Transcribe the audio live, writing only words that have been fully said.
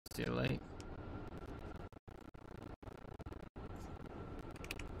See you late.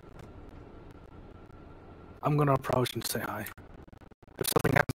 I'm gonna approach and say hi. If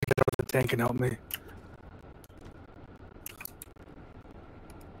something happens, get out of the tank and help me.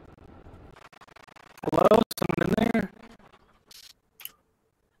 Hello? Someone in there?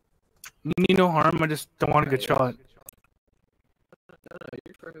 You mean no harm, I just don't want to get shot. No,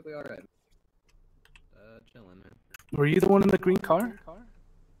 you're perfectly alright. Chilling, man. Were you the one in the green car? No,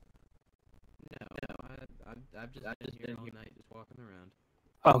 I've just been here all night, just walking around.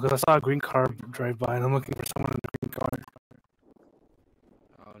 Oh, because I saw a green car drive by and I'm looking for someone in the green car.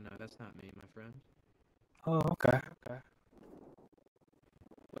 Oh no, that's not me, my friend. Oh, okay.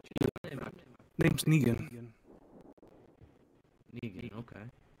 What's your name? Name's Negan. Negan, okay.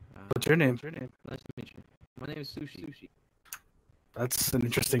 What's your name? Nice to meet you. My name is Sushi. That's an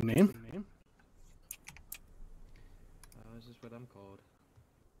interesting name. This is what I'm called.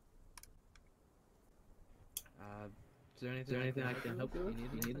 Is there anything I can help you with? You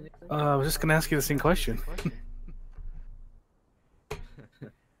need anything? I was just gonna ask you the same question.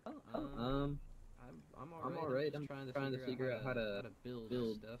 I'm alright. I'm trying to figure out how to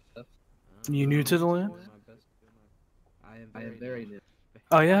build stuff. You new to the land? I am very new.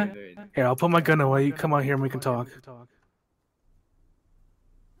 Oh yeah? Here, I'll put my gun away. You come out here and we can talk.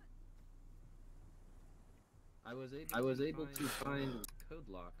 I was able to find code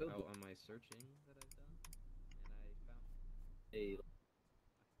lock out on my searching that I've done, and I found I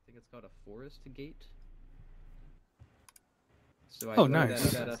think it's called a forest gate. So I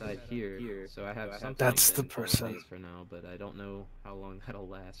nice. that outside here, so I have something. That's the person. For now, but I don't know how long that'll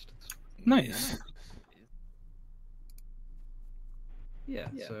last. Nice. Yeah.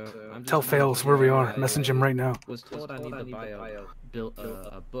 So I'm Tell Failz where we are. Message him right now. Was told I need to buy a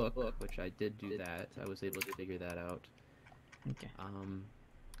book, which I did do that. I was able to figure that out. Okay.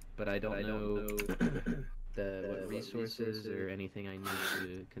 But I don't know what resources or anything I need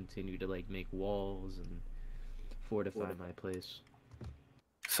to continue to like make walls and fortify my place.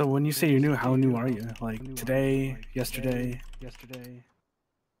 So when you say you're new, how new are you? Like today, yesterday? Yesterday.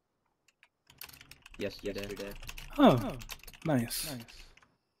 Oh, nice.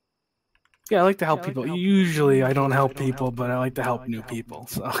 Yeah, I like to help people. Usually I don't help people, but I like to help new people.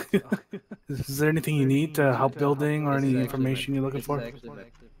 So, is there anything you need to help building or any information you're looking for?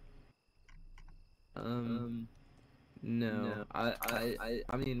 No. I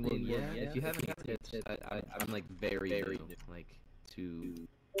mean, well, yeah. If you haven't tips, I'm like very new, like to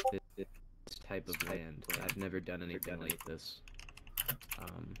this type of land. I've never done anything like this.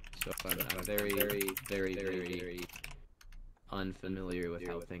 So I'm very unfamiliar with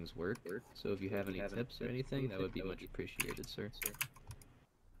how things work. So if you have any tips or anything, that would be much appreciated, sir.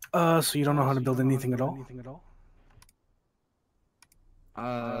 So you don't know how to build anything at all?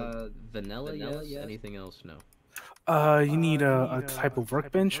 Vanilla, yes. Anything else, no. You need a type of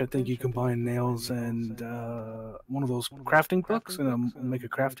workbench. I think you combine nails and one of those crafting books and make a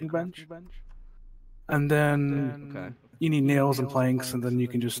crafting bench. And then you need nails and planks, and then you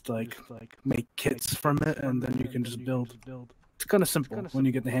can just like make kits from it, and then you can just build. It's kind of simple when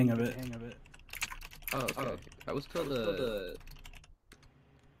you get the hang of it. Oh, okay. I was told to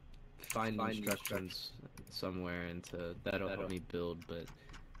find instructions somewhere, and that'll help me build, but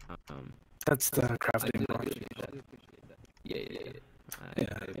That's the crafting book. Yeah. I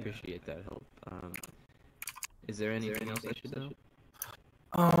appreciate that help. Is there anything else I should know?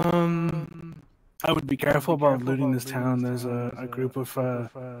 I would be careful about looting this town. There's a group of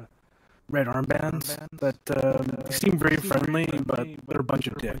red armbands that seem very friendly, but they're a bunch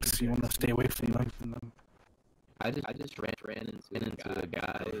of dicks. You want to stay away from them. I just ran into a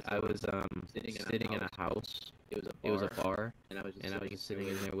guy. I was sitting in a house. It was a bar, and I was just sitting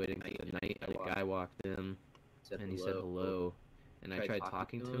in there waiting for the night. And a guy walked in, and he said hello, and I tried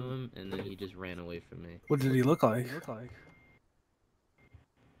talking to him, and then he just ran away from me. What did he look like?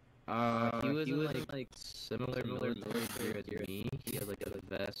 He was in like similar military as me. He had like a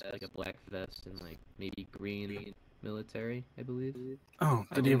vest, like a black vest, and like maybe green military, I believe. Oh,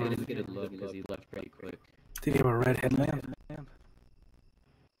 I didn't get a look because he left pretty quick. Did he have a red headlamp?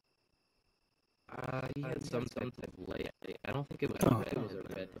 He had some type of light. I don't think it was red. It was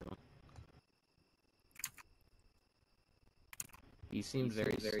red though. He seemed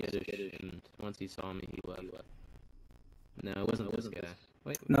very skittish, and once he saw me, he left. No, it wasn't this guy.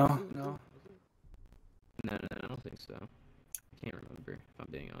 Wait. No. No, I don't think so. I can't remember, if I'm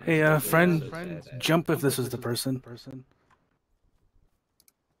being honest. Hey, friend, So jump if this is the person.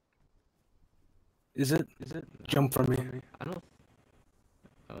 Is it? Jump for me. I don't.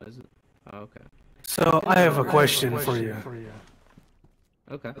 Oh, is it? Oh, okay. So I have a question for you.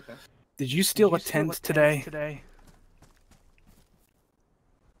 Okay. Did you steal a tent today?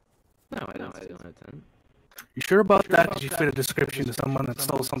 No, I don't steal a tent. You sure about that? Did you fit a description to someone that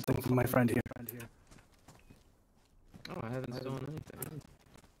stole something from my friend here? Oh, I haven't stolen anything.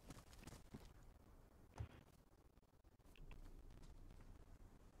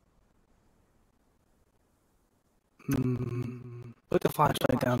 Put the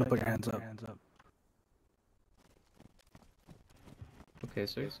flashlight down and put your hands up. Okay,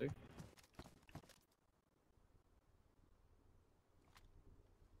 sir.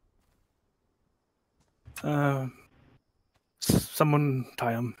 Someone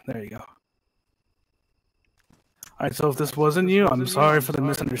tie him. There you go. Alright, so if this wasn't you, I'm sorry for the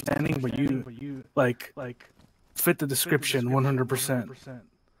misunderstanding, but you, like, fit the description 100%.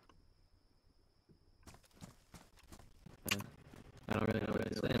 I don't really know what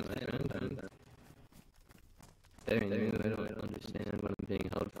to say, my friend. I don't understand what I'm being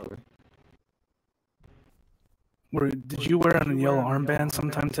held for. Did you wear a yellow armband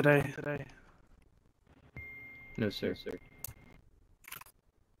sometime today? No, sir.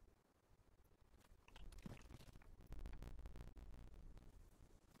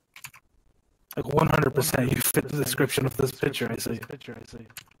 Like 100%, you fit the description of this picture, I see.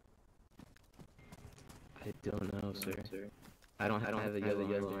 I don't know, sir. I don't have a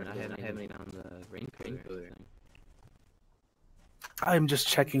yellow one. I haven't found the raincoat or anything. I'm just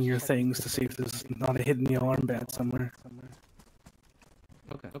checking your things to see if there's not a hidden yellow armband somewhere.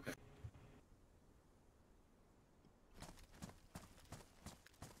 Okay.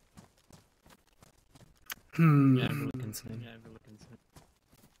 Yeah, I'm really concerned.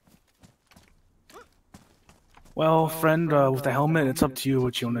 Well, friend, with the helmet, it's up to you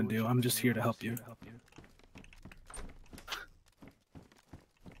what you want to do. I'm just here to help you.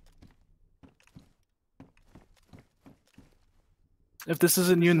 If this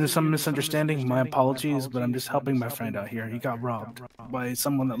isn't you and there's some misunderstanding, my apologies, but I'm just helping my friend out here. He got robbed by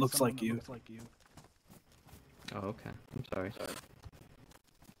someone that looks like you. Oh, okay. I'm sorry.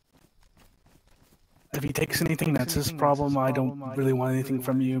 If he takes anything, that's his problem. I don't really want anything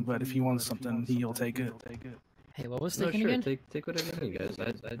from you, but if he wants something, he'll take it. Hey, what was No, taken sure. again? Take whatever you guys.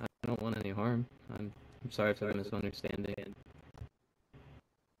 I don't want any harm. I'm sorry for the misunderstanding.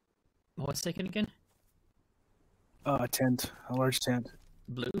 What was taken again? A tent. A large tent.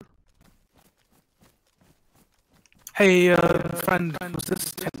 Blue? Hey, friend, was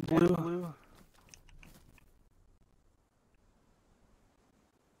this tent blue?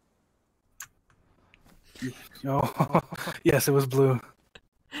 Oh, yes, it was blue.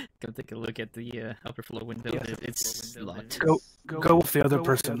 Go take a look at the upper floor window. It's locked. Go with the other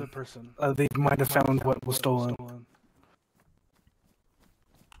person. They might have found what was stolen.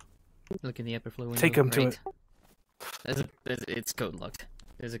 Look in the upper floor window. Take him to it. It's code locked.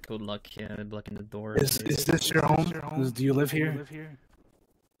 There's a code lock blocking the door. Is this your home? Do you live here?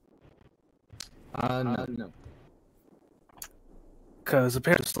 No. Because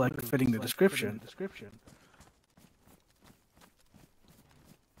apparently it's like fitting the description.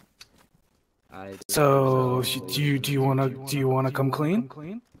 So do you wanna come clean?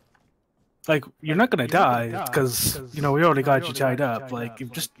 Like, you're not gonna die because we already got you tied up. Like,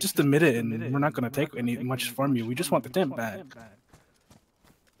 just admit it, and we're not gonna take much from you. We just want the tent back.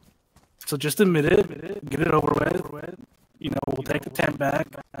 So just admit it, get it over with. We'll take the tent back,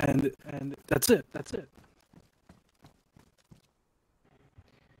 and that's it.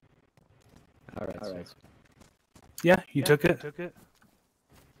 All right. Yeah, you took it.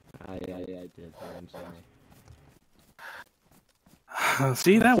 I did. I'm sorry.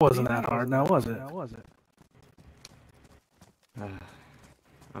 See, that wasn't that hard, now was it? I'm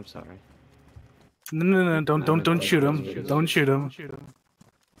sorry. No, don't shoot him. Don't shoot him.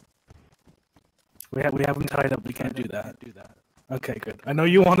 We have him tied up. We can't do that. Okay, good. I know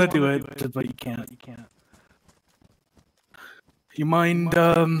you want to do it, but you can't. You mind?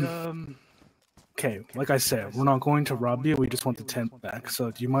 Okay, like I said, we're not going to rob you. We just want the tent back. So,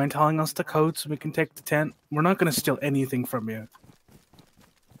 do you mind telling us the code so we can take the tent? We're not going to steal anything from you.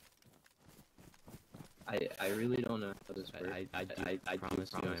 I really don't know how this works. I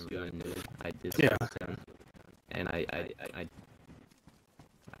promise you I'm really new. I did Yeah. something, and I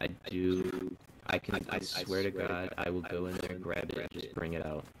swear to God, I will go in there, grab it, and just bring it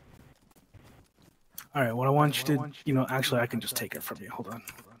out. All right, what I want you to, actually, I can just take it from you. Hold on.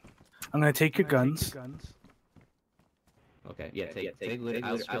 I'm going to take your guns. Okay, yeah, take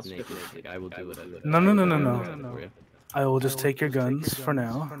I'll strip naked. I will do it. No. I will just take your guns for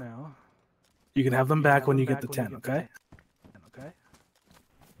now. You can have them back when you get the tent, okay?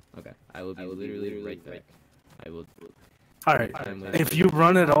 Okay, I will be literally right back. I will. All right. If you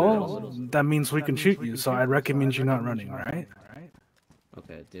run at all, that means we can shoot you. So I recommend you not running. All right.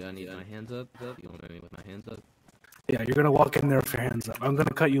 Okay. Do I need my hands up? You want me with my hands up? Yeah, you're gonna walk in there with your hands up. I'm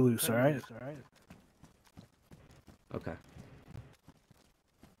gonna cut you loose. All right. Okay.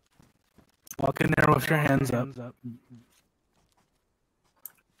 Walk in there with your hands up.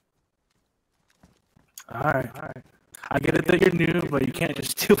 All right. I get it that you're new, but you can't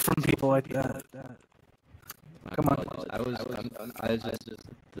just steal from people like that. Come on. I was just,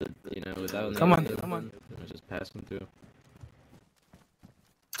 you know, without. Come on. I was just passing through.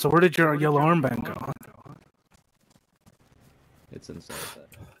 So where did your yellow armband go? It's inside.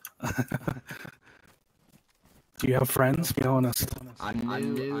 Do you have friends? Be honest. I'm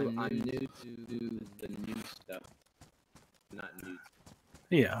new to the new stuff. Not new.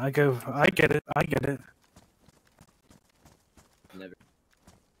 Yeah, I get it. Never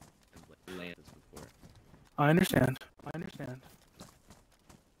landed before. I understand.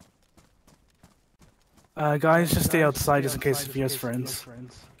 Guys, just stay outside just in case if he has friends.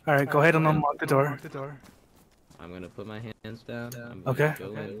 All right, go ahead and unlock the door. I'm gonna put my hands down. I'm Okay.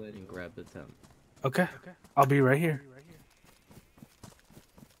 gonna go in and grab the tent. Okay, I'll be right here.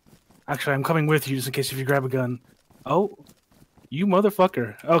 Actually, I'm coming with you just in case if you grab a gun. Oh, you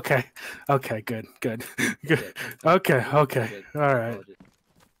motherfucker. Okay, good. Okay, all right.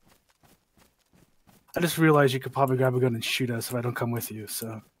 I just realized you could probably grab a gun and shoot us if I don't come with you,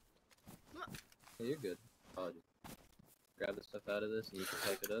 so. Hey, you're good. I'll just grab the stuff out of this and you can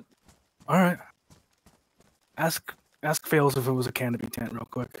pick it up. All right. Ask Failz if it was a canopy tent real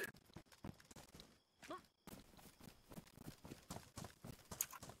quick.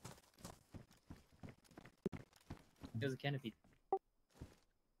 It was a canopy.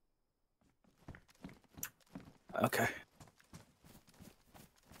 Okay.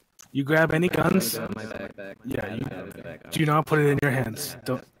 You grab any guns? My backpack. Yeah, you have it back. do not put it in your hands.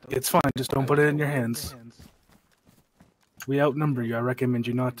 Don't. It's fine. Just don't put it in your hands. We outnumber you. I recommend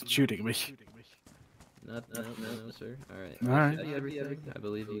you not shooting me. No, sir. All All right. I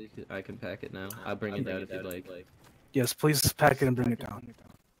believe you. I can pack it now. I'll bring it down if you'd like. Yes, please pack it and bring it down.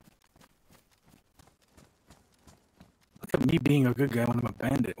 Look at me being a good guy when I'm a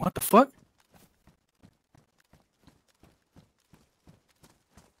bandit. What the fuck?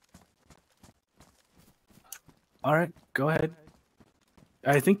 All right, go ahead.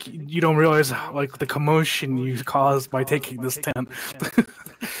 I think you don't realize like the commotion you caused by taking this tent.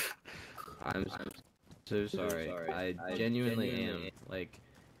 I'm so sorry. I genuinely am. Like,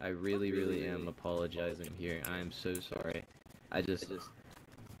 I really am apologizing here. I am so sorry. I don't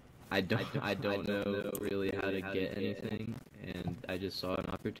know really how to get anything, and I just saw an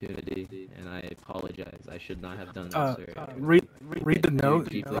opportunity, and I apologize. I should not have done that, sir. Read the note.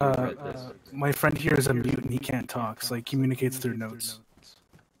 Deeply regret this. My friend here is a mute and he can't talk, so he communicates through notes.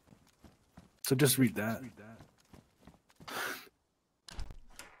 So just read that.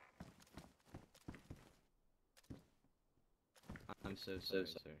 I'm so sorry,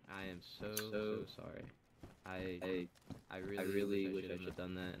 sir. I am so sorry. I really wish I should have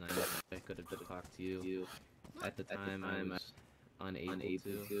done that, and I wish I could have talked to you. At the time, I was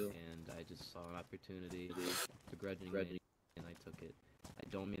unable to, and I just saw an opportunity, begrudgingly, and I took it. I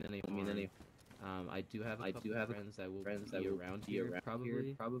don't mean any harm. I do have a couple friends that will be around here,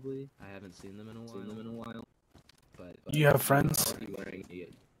 probably. I haven't seen them in a while. But You have friends?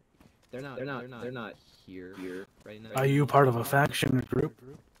 They're not here right now. Are you part of a faction or group?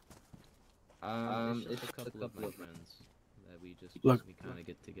 It's just a couple of my friends that we Look, kind of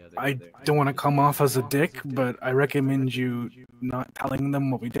get together. I don't want to come off as a dick, but I recommend you not telling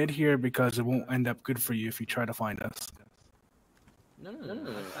them what we did here because it won't end up good for you if you try to find us. No.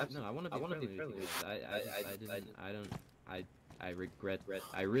 I want to be friendly. I regret.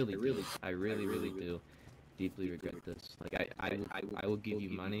 I really do. Deeply regret this. Like I will give you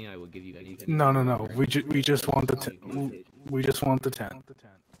money. I will give you anything. No. We just want the we just want the tent.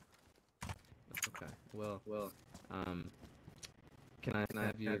 Okay. Well. Can I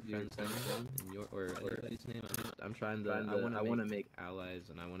have your friend's name and your or anybody's name? I'm trying to. I want to make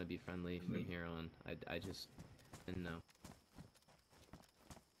allies and I want to be friendly from here on. I just didn't know.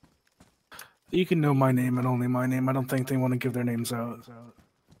 You can know my name and only my name. I don't think they want to give their names out.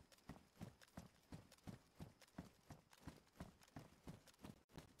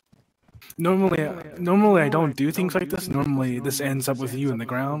 Normally I don't do things like this. Normally this ends up with you in the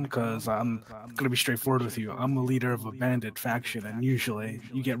ground because I'm gonna be straightforward with you. I'm the leader of a bandit faction, and usually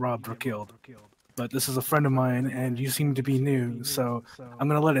you get robbed or killed. But this is a friend of mine, and you seem to be new, so I'm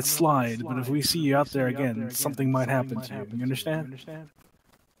gonna let it slide. But if we see you out there again, something might happen to you. You understand?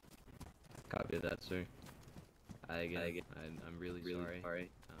 Copy that, sir. I'm really sorry.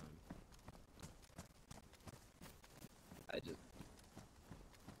 That's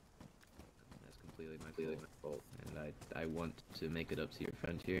completely my fault, and I want to make it up to your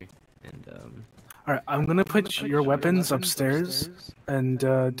friend here, and All right, I'm gonna put your weapons upstairs, and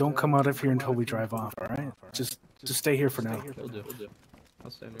don't come out of here until we drive off. All right, just stay here for now. Will do.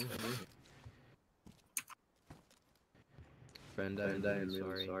 I'll stand right here. Friend, I'm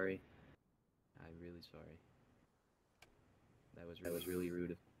really sorry. I'm really sorry. That was really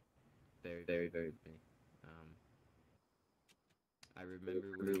rude. Very rude of me. I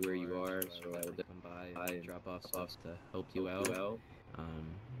remember where you are, so I will come by and drop off stuff to help you out.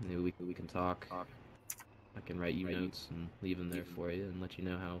 Maybe we can talk. I can write you notes and leave them there for you and let you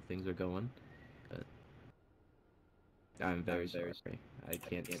know how things are going. But I'm very sorry. I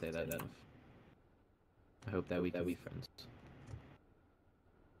can't say that enough. I hope that we can be friends.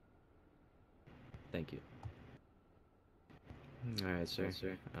 Thank you. All right, sir.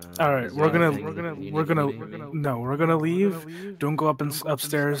 All right, we're gonna leave. Don't go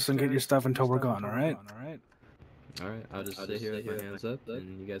upstairs and get your stuff until we're gone. All right. All right, I'll just sit here with my hands up,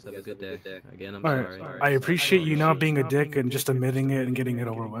 and you guys have a good day. Again, I'm All sorry. right. I appreciate you not being a dick and just admitting it and getting it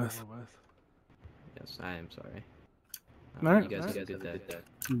over with. Yes, I am sorry. All right. You guys have a good day.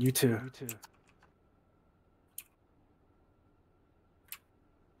 You too.